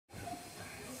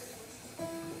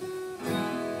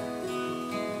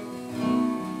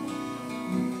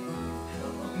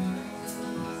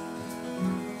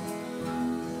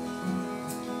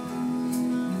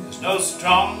No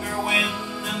stronger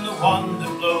wind than the one that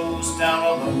blows down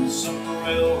a lonesome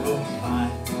railroad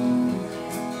line.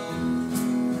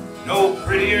 No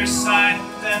prettier sight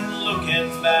than looking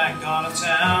back on a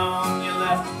town you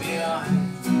left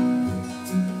behind.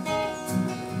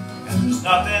 And there's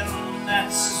nothing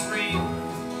that's as real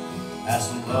as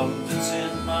the love that's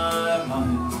in my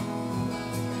mind.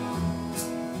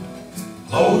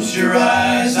 Close your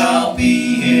eyes, I'll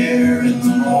be here in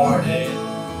the morning.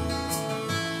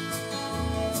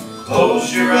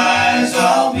 Close your eyes,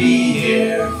 I'll be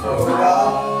here for a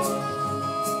while.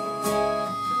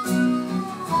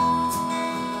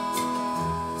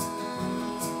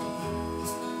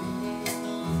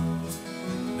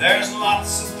 There's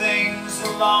lots of things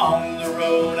along the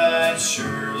road I'd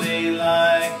surely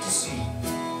like to see.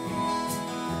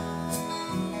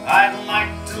 I'd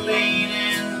like to lean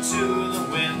into the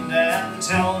wind and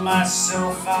tell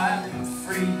myself I'm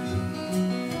free.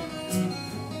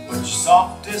 But your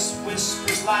softest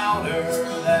whisper's louder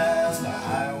than the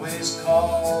highway's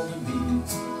call to me.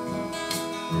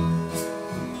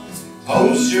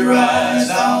 Close your eyes,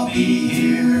 I'll be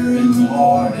here in the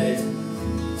morning.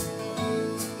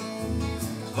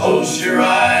 Close your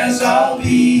eyes, I'll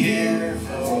be here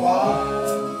for a while.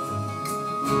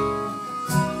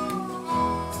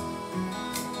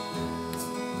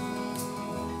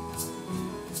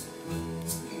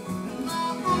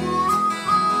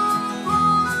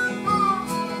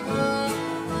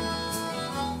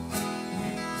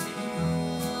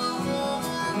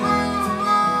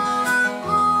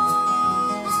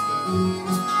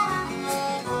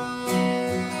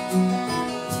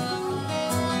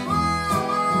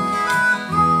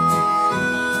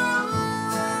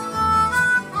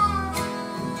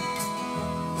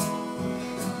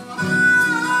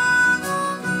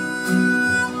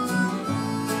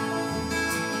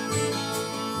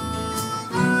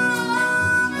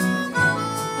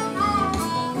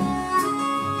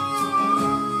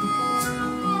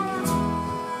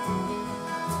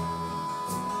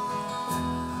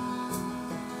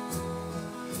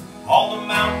 All the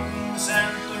mountains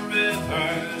and the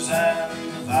rivers and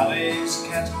the valleys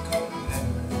can't compare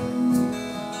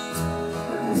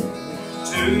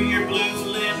to your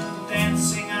blue-lipped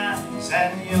dancing eyes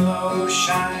and yellow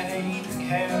shining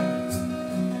hair.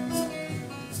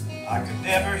 I could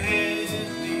never hit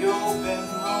the open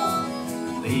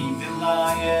road, leave you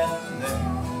lying there.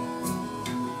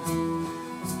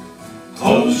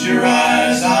 Close your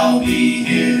eyes, I'll be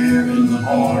here in the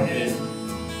morning.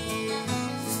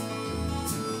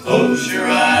 Close your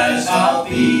eyes, I'll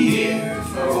be here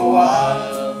for a while.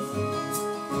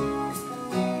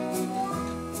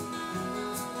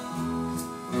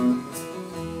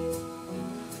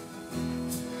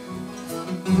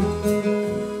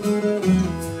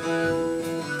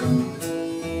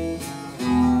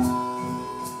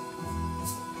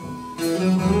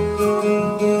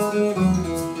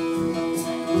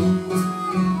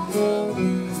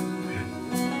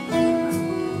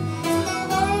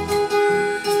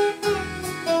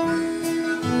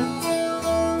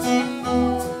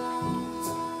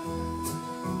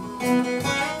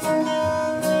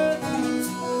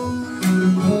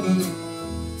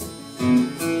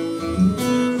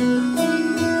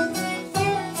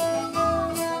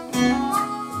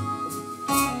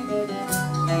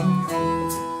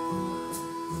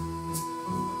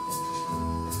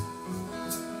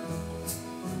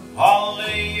 I'll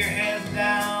lay your head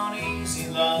down easy,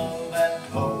 love, and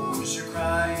close your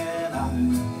crying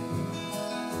eyes.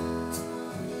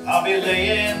 I'll be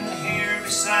laying here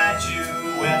beside you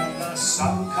when the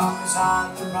sun comes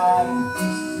on the rise.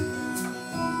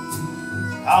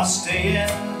 I'll stay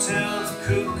until the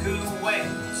cuckoo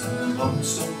wails and the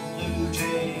lonesome blue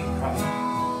jay cries.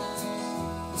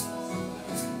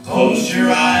 Close your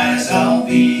eyes, I'll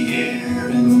be here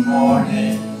in the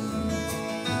morning.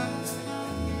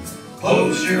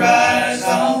 Close your eyes,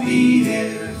 I'll be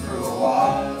here for a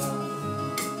while.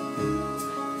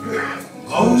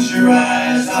 Close your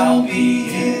eyes, I'll be here.